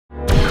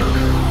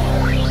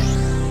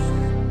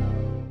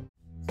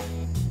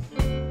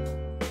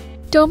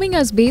Terming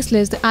as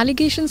baseless the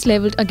allegations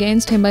levelled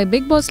against him by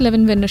Bigg Boss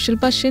 11 winner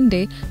Shilpa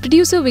Shinde,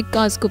 producer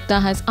Vikas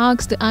Gupta has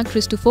asked the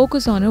actress to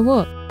focus on her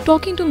work.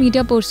 Talking to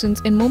media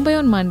persons in Mumbai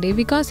on Monday,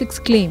 Vikas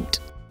exclaimed,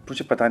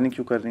 मुझे पता नहीं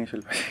क्यों कर रही है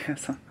शिल्पा जी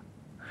ऐसा.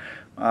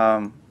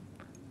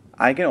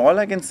 All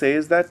I can say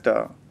is that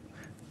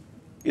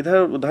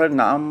इधर उधर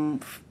नाम,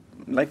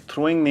 like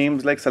throwing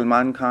names like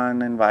Salman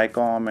Khan and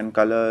Viacom and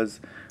Colors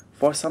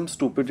for some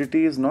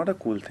stupidity is not a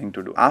cool thing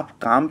to do. आप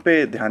काम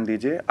पे ध्यान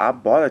दीजिए,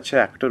 आप बहुत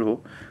अच्छे एक्टर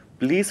हो.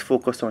 Please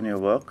focus on your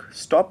work.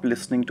 Stop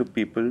listening to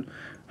people.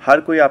 हर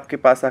कोई आपके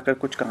पास आकर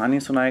कुछ कहानी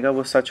सुनाएगा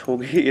वो सच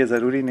होगी ये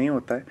ज़रूरी नहीं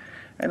होता है.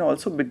 And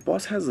also big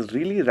boss has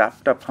really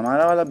wrapped up.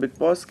 हमारा वाला बिग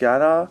बॉस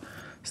 11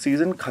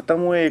 सीज़न ख़त्म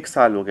हुए 1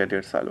 साल हो गया,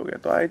 1.5 साल हो गया.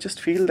 तो आई जस्ट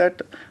फील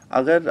दैट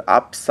अगर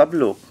आप सब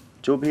लोग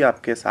जो भी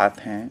आपके साथ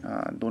हैं,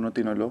 दोनों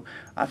तीनों लोग,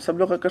 आप सब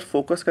लोग अगर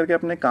फोकस करके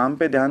अपने काम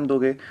पे ध्यान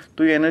दोगे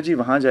तो ये एनर्जी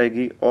वहाँ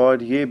जाएगी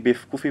और ये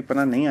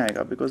बेवकूफ़ीपना नहीं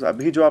आएगा. बिकॉज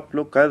अभी जो आप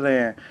लोग कर रहे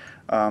हैं,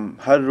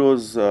 हर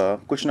रोज़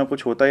कुछ ना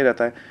कुछ होता ही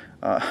रहता है.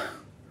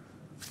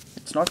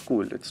 It's not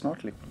cool. It's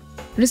not like.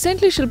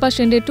 Recently, Shilpa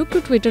Shinde took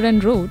to Twitter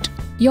and wrote,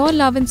 "Your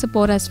love and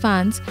support as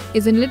fans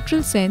is in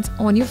literal sense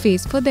on your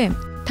face for them.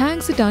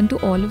 Thanks a ton to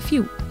all of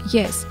you."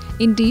 Yes,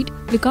 indeed,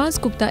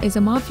 Vikas Gupta is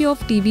a mafia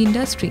of TV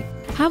industry.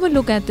 Have a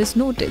look at this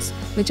notice,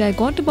 which I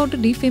got about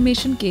a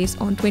defamation case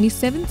on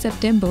 27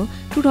 September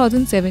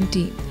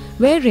 2017,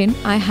 wherein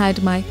I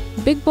had my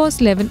Bigg Boss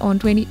 11 on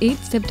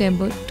 28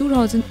 September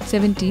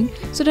 2017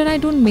 so that I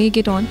don't make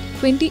it on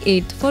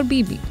 28th for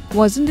BB.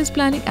 Wasn't this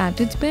planning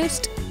at its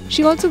best?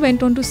 She also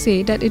went on to say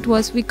that it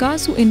was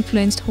Vikas who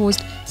influenced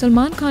host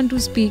Salman Khan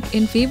to speak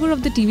in favor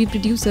of the TV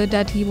producer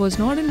that he was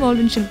not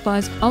involved in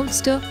Shilpa's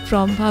ouster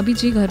from Bhabhi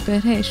Ji Ghar Par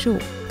Hai show.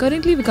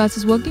 Currently, Vikas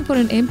is working for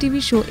an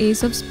MTV show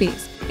Ace of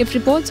Space. If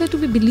reports are to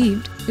be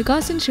believed,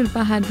 Vikas and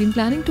Shilpa had been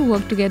planning to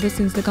work together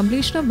since the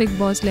completion of Bigg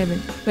Boss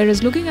 11,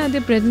 whereas looking at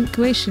their present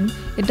situation,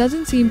 it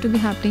doesn't seem to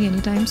be happening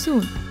anytime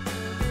soon.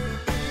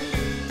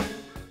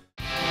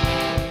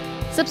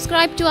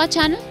 Subscribe to our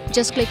channel.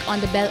 Just click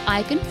on the bell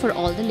icon for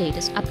all the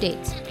latest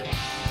updates.